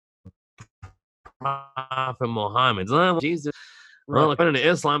the Prophet Muhammad. Jesus. Well, according to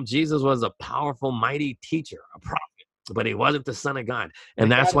Islam, Jesus was a powerful, mighty teacher, a prophet, but he wasn't the Son of God,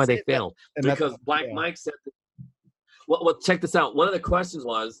 and that's why they failed. Because Black Mike said. Well, check this out. One of the questions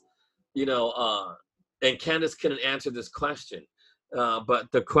was, and Candace couldn't answer this question, but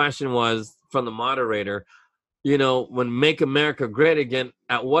the question was from the moderator, when Make America Great Again,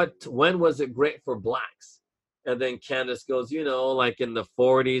 when was it great for blacks? And then Candace goes, like in the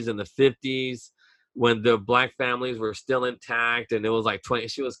 40s and the 50s, when the black families were still intact, and it was like 20,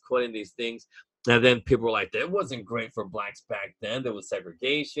 she was quoting these things. And then people were like, that wasn't great for blacks back then. There was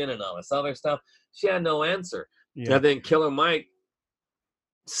segregation and all this other stuff. She had no answer. Yeah. And then Killer Mike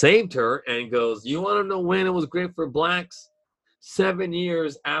saved her and goes, you want to know when it was great for blacks? 7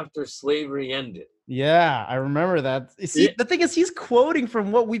 years after slavery ended. Yeah, I remember that. See, the thing is, he's quoting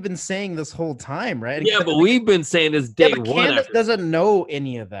from what we've been saying this whole time, right? Yeah, but we've been saying this day but one. Candace doesn't know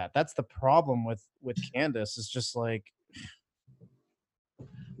any of that. That's the problem with Candace. It's just like...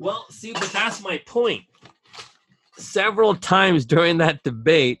 Well, see, but that's my point. Several times during that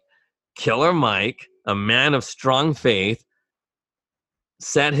debate, Killer Mike, a man of strong faith,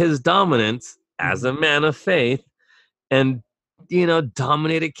 set his dominance as a man of faith and,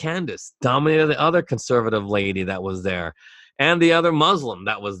 dominated Candace, dominated the other conservative lady that was there and the other Muslim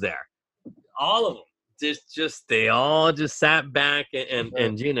that was there. All of them. They all just sat back and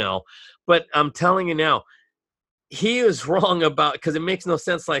but I'm telling you now, he is wrong because it makes no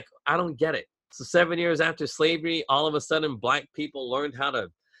sense. Like, I don't get it. So 7 years after slavery, all of a sudden black people learned how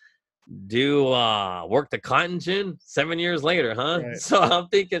to do work the cotton gin 7 years later, huh? Right. So I'm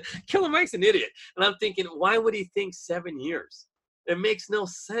thinking Killer Mike's an idiot, and I'm thinking, why would he think 7 years? It makes no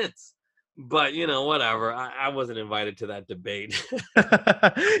sense. But whatever. I wasn't invited to that debate.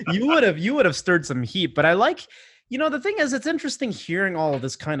 You would have stirred some heat. But I like, the thing is, it's interesting hearing all of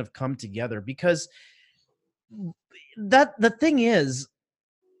this kind of come together, because the thing is,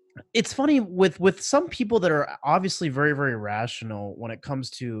 it's funny with some people that are obviously very, very rational when it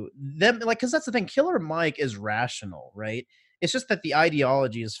comes to them, like, because that's the thing. Killer Mike is rational, right? It's just that the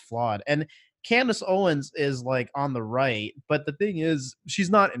ideology is flawed. And Candace Owens is like on the right, but the thing is, she's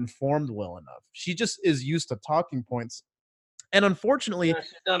not informed well enough. She just is used to talking points. And unfortunately,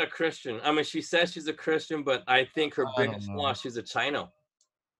 she's not a Christian. I mean, she says she's a Christian, but I think her biggest flaw, she's a Chino.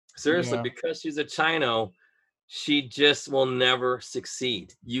 Seriously, because she's a Chino, she just will never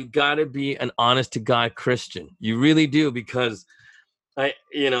succeed. You got to be an honest to God Christian. You really do, because and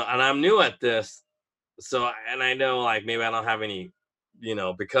I'm new at this. So, and I know, like, maybe I don't have any,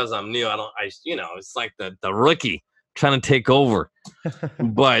 because I'm new, it's like the rookie trying to take over.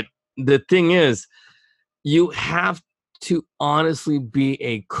 But the thing is, you have to honestly be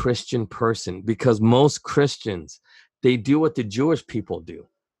a Christian person, because most Christians, they do what the Jewish people do.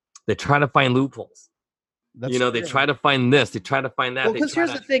 They try to find loopholes. That's true. They try to find this, they try to find that. Well, because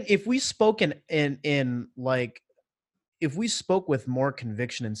here's the thing: if we spoke if we spoke with more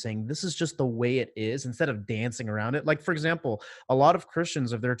conviction and saying this is just the way it is, instead of dancing around it, like, for example, a lot of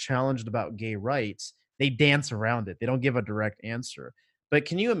Christians, if they're challenged about gay rights, they dance around it. They don't give a direct answer. But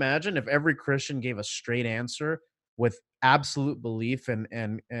can you imagine if every Christian gave a straight answer with absolute belief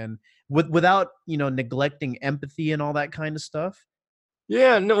and without neglecting empathy and all that kind of stuff?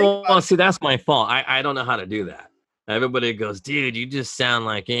 Yeah, no, well, see, that's my fault. I don't know how to do that. Everybody goes, dude, you just sound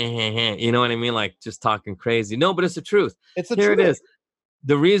like, you know what I mean? Like, just talking crazy. No, but it's the truth. It's the truth. Here it is.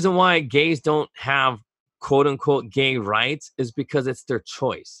 The reason why gays don't have quote unquote gay rights is because it's their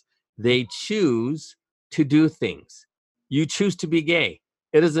choice. They choose to do things. You choose to be gay.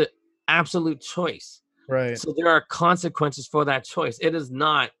 It is an absolute choice. Right. So there are consequences for that choice. It is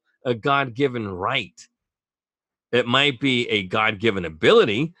not a God-given right. It might be a God-given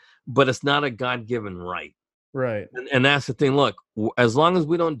ability, but it's not a God-given right. Right. And that's the thing. Look, as long as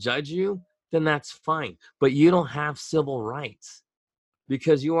we don't judge you, then that's fine. But you don't have civil rights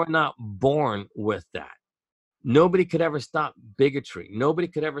because you are not born with that. Nobody could ever stop bigotry. Nobody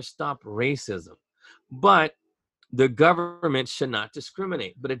could ever stop racism. But the government should not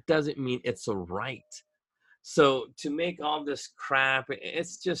discriminate. But it doesn't mean it's a right. So to make all this crap,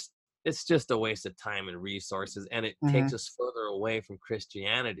 it's just a waste of time and resources, and it takes us further away from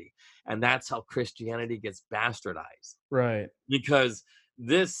Christianity. And that's how Christianity gets bastardized. Right. Because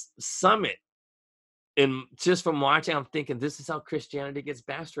this summit, and just from watching, I'm thinking this is how Christianity gets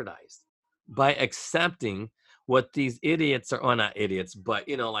bastardized, by accepting what these idiots are, or not idiots, but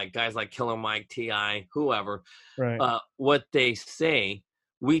like guys like Killer Mike, T.I., whoever, Right. What they say.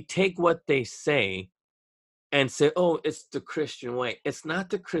 We take what they say and say, oh, it's the Christian way. It's not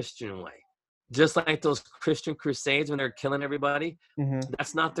the Christian way. Just like those Christian crusades when they're killing everybody,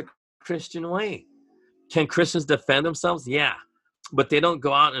 that's not the Christian way. Can Christians defend themselves? Yeah. But they don't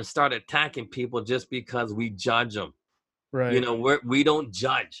go out and start attacking people just because we judge them. Right. We don't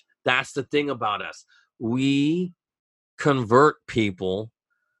judge. That's the thing about us. We convert people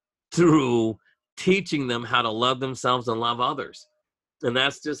through teaching them how to love themselves and love others. And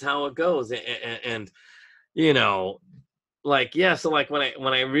that's just how it goes. And so like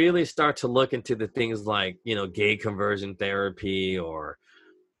when I really start to look into the things like, gay conversion therapy or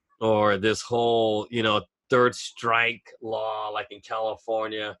this whole, third strike law, like in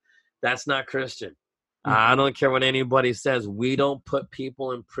California, that's not Christian. I don't care what anybody says. We don't put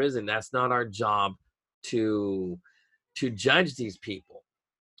people in prison. That's not our job to judge these people.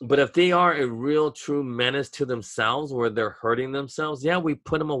 But if they are a real true menace to themselves, where they're hurting themselves, yeah, we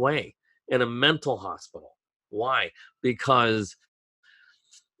put them away in a mental hospital. Why? Because,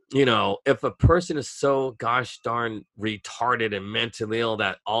 if a person is so gosh darn retarded and mentally ill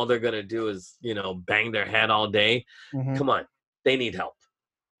that all they're going to do is, bang their head all day, come on, they need help.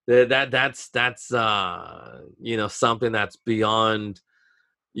 That's something that's beyond,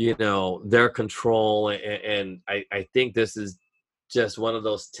 their control. And I think this is just one of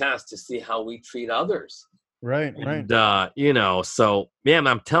those tests to see how we treat others. Right. And, so, man,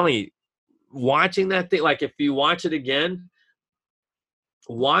 I'm telling you, watching that thing, like if you watch it again,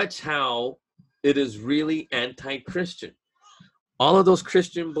 watch how it is really anti-Christian. All of those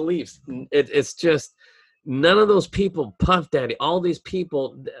Christian beliefs, it's just none of those people, Puff Daddy, all these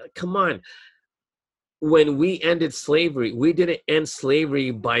people, come on. When we ended slavery, we didn't end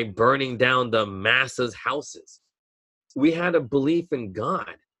slavery by burning down the masses' houses. We had a belief in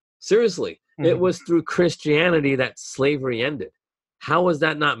God. Seriously, it was through Christianity that slavery ended. How was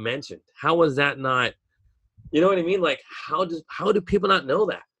that not mentioned? How was that not, you know what I mean? Like, how do people not know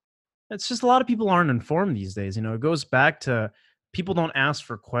that? It's just a lot of people aren't informed these days. It goes back to people don't ask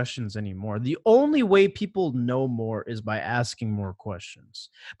for questions anymore. The only way people know more is by asking more questions.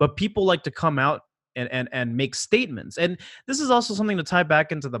 But people like to come out and make statements. And this is also something to tie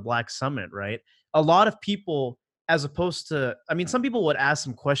back into the Black Summit, right? A lot of people, as opposed to, some people would ask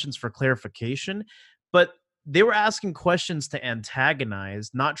some questions for clarification, but they were asking questions to antagonize,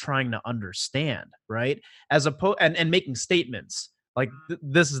 not trying to understand, right? As opposed and making statements like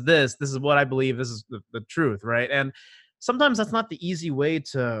this is what I believe, this is the truth, right? And sometimes that's not the easy way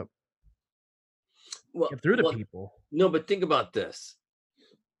to get through to people. No, but think about this.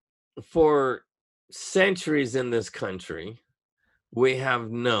 For centuries in this country, we have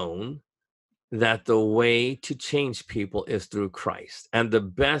known that the way to change people is through Christ. And the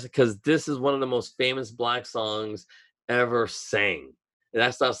best, because this is one of the most famous Black songs ever sang.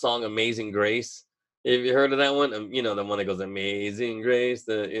 That's that song, Amazing Grace. Have you heard of that one? The one that goes, Amazing Grace.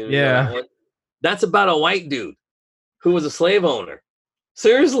 Yeah. That's about a white dude who was a slave owner.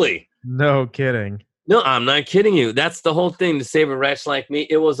 Seriously. No kidding. No, I'm not kidding you. That's the whole thing, to save a wretch like me.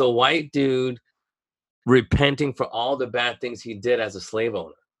 It was a white dude repenting for all the bad things he did as a slave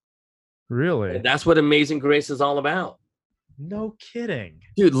owner. Really? And that's what Amazing Grace is all about. No kidding.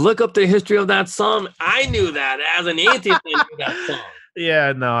 Dude, look up the history of that song. I knew that as an atheist. I knew that song.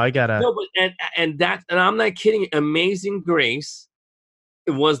 Yeah, no, I gotta. No, but and I'm not kidding. Amazing Grace,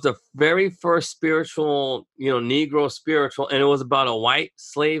 it was the very first spiritual, Negro spiritual, and it was about a white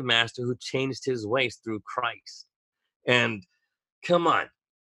slave master who changed his ways through Christ. And come on,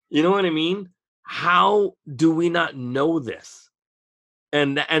 you know what I mean? How do we not know this?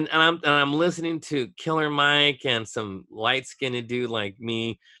 And I'm listening to Killer Mike and some light-skinned dude like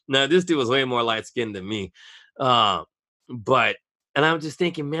me. Now, this dude was way more light-skinned than me. And I'm just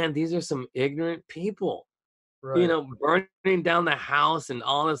thinking, man, these are some ignorant people. Right. Burning down the house and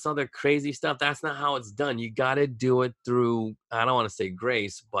all this other crazy stuff. That's not how it's done. You got to do it through, I don't want to say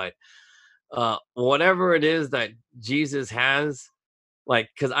grace, but whatever it is that Jesus has, like,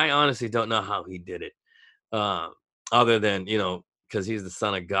 because I honestly don't know how he did it, other than, because he's the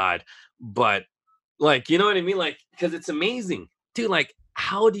son of God. But, like, you know what I mean? Like, because it's amazing, dude. Like,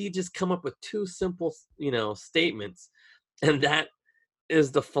 how do you just come up with two simple, statements, and that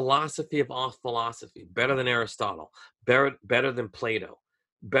is the philosophy of all philosophy, better than Aristotle, better than Plato,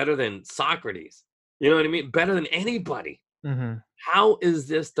 better than Socrates. You know what I mean? Better than anybody. Mm-hmm. How is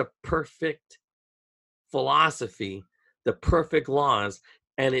this the perfect philosophy, the perfect laws,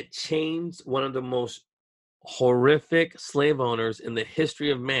 and it changed one of the most horrific slave owners in the history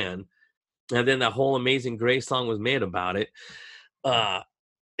of man? And then that whole Amazing Grace song was made about it.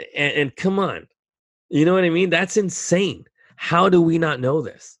 And come on, you know what I mean? That's insane. How do we not know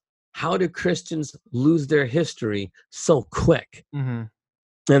this? How do Christians lose their history so quick? Mm-hmm.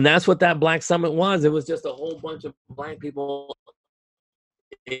 And that's what that Black Summit was. It was just a whole bunch of Black people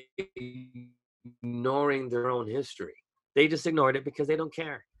ignoring their own history. They just ignored it because they don't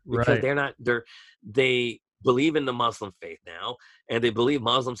care. Because they believe in the Muslim faith now, and they believe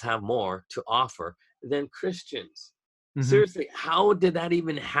Muslims have more to offer than Christians. Mm-hmm. Seriously, how did that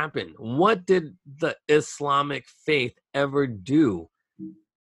even happen? What did the Islamic faith ever do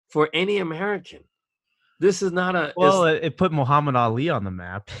for any American? This is not a... Well, it put Muhammad Ali on the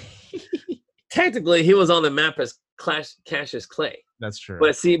map. Technically, he was on the map as Cassius Clay. That's true.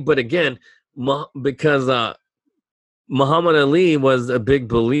 But again, because Muhammad Ali was a big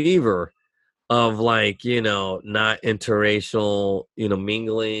believer of, like, not interracial,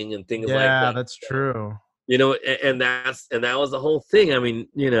 mingling and things like that. Yeah, that's true. And that was the whole thing. I mean,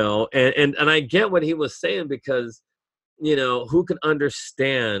 and I get what he was saying, because, who can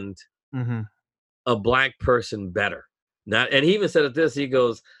understand mm-hmm. a Black person better? And he even said it this, he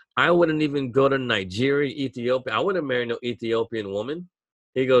goes, I wouldn't even go to Nigeria, Ethiopia. I wouldn't marry no Ethiopian woman.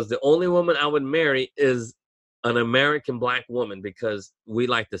 He goes, the only woman I would marry is an American Black woman, because we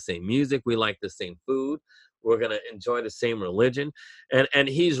like the same music. We like the same food. We're going to enjoy the same religion. And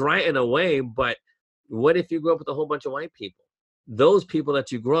he's right in a way, but what if you grew up with a whole bunch of white people? Those people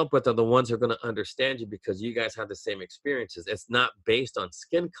that you grew up with are the ones who are going to understand you, because you guys have the same experiences. It's not based on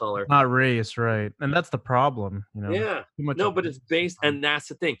skin color. Not race, right. And that's the problem. Yeah. No, but it's based, and that's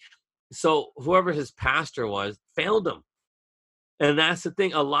the thing. So whoever his pastor was failed him. And that's the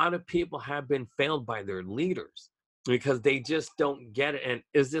thing. A lot of people have been failed by their leaders because they just don't get it. And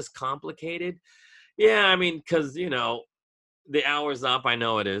is this complicated? Yeah, I mean, because, the hour's up. I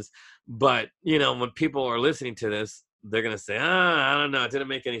know it is. But, when people are listening to this, they're going to say, I don't know. It didn't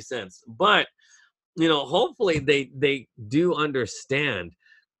make any sense. But, hopefully they do understand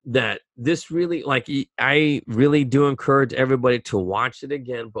that this really, like, I really do encourage everybody to watch it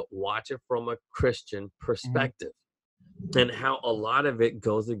again, but watch it from a Christian perspective. Mm-hmm. And how a lot of it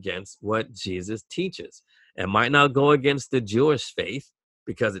goes against what Jesus teaches. It might not go against the Jewish faith,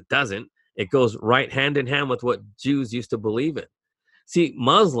 because it doesn't. It goes right hand in hand with what Jews used to believe in. See,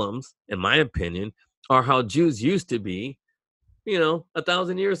 Muslims, in my opinion, are how Jews used to be,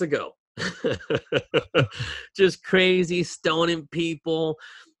 1,000 years ago. Just crazy, stoning people,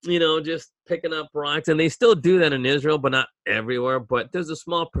 just picking up rocks. And they still do that in Israel, but not everywhere. But there's a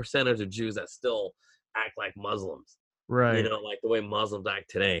small percentage of Jews that still act like Muslims. Right. Like the way Muslims act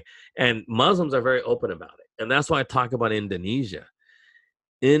today. And Muslims are very open about it. And that's why I talk about Indonesia.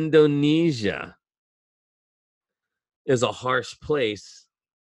 Indonesia is a harsh place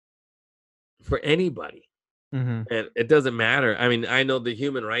for anybody. Mm-hmm. And it doesn't matter. I mean, I know the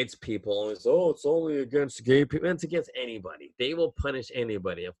human rights people always, it's only against gay people. It's against anybody. They will punish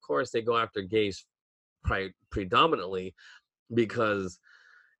anybody. Of course, they go after gays predominantly, because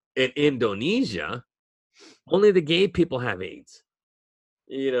in Indonesia, only the gay people have AIDS.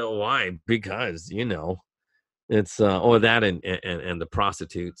 Why? Because, it's or that and the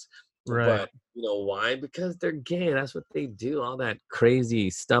prostitutes. Right. But why? Because they're gay. That's what they do. All that crazy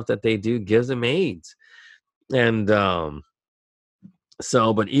stuff that they do gives them AIDS. And but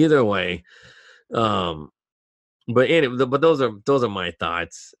either way, but those are my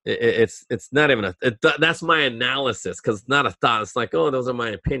thoughts. It's not even that's my analysis, because it's not a thought. It's like, those are my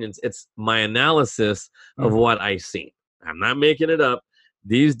opinions. It's my analysis of what I see. I'm not making it up.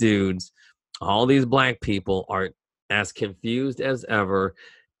 These dudes, all these Black people, are as confused as ever,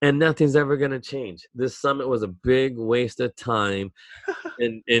 and nothing's ever going to change. This summit was a big waste of time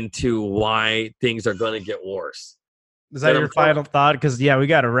into why things are going to get worse. Is that your final thought? Because, we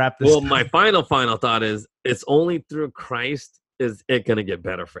got to wrap this up. My final thought is, it's only through Christ is it going to get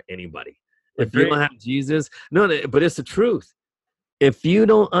better for anybody. If you don't have Jesus, but it's the truth. If you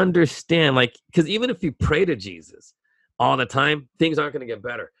don't understand, because even if you pray to Jesus, all the time, things aren't going to get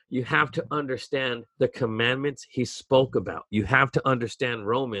better. You have to understand the commandments he spoke about. You have to understand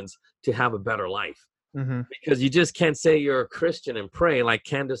Romans to have a better life. Mm-hmm. Because you just can't say you're a Christian and pray like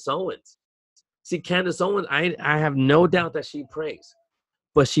Candace Owens. See, Candace Owens, I have no doubt that she prays,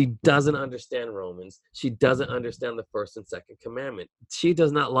 but she doesn't understand Romans. She doesn't understand the first and second commandment. She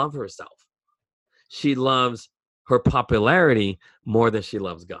does not love herself. She loves her popularity more than she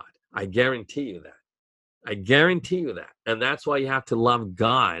loves God. I guarantee you that. I guarantee you that. And that's why you have to love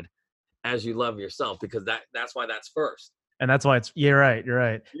God as you love yourself, because that's why that's first. And that's why you're right.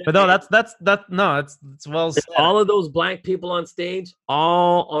 Yeah, but no, it's well said. All of those black people on stage,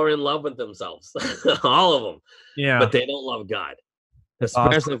 all are in love with themselves. All of them. Yeah. But they don't love God.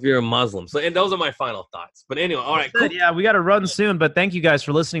 Especially if you're a Muslim. So, and those are my final thoughts. But anyway, all right. Cool. Yeah, we got to run soon. But thank you guys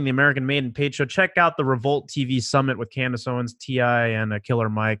for listening to the American Made and Paid Show. Check out the Revolt TV Summit with Candace Owens, T.I., and Killer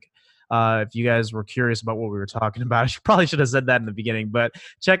Mike. If you guys were curious about what we were talking about, I probably should have said that in the beginning. But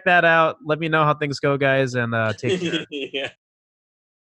check that out. Let me know how things go, guys, and take care. Yeah.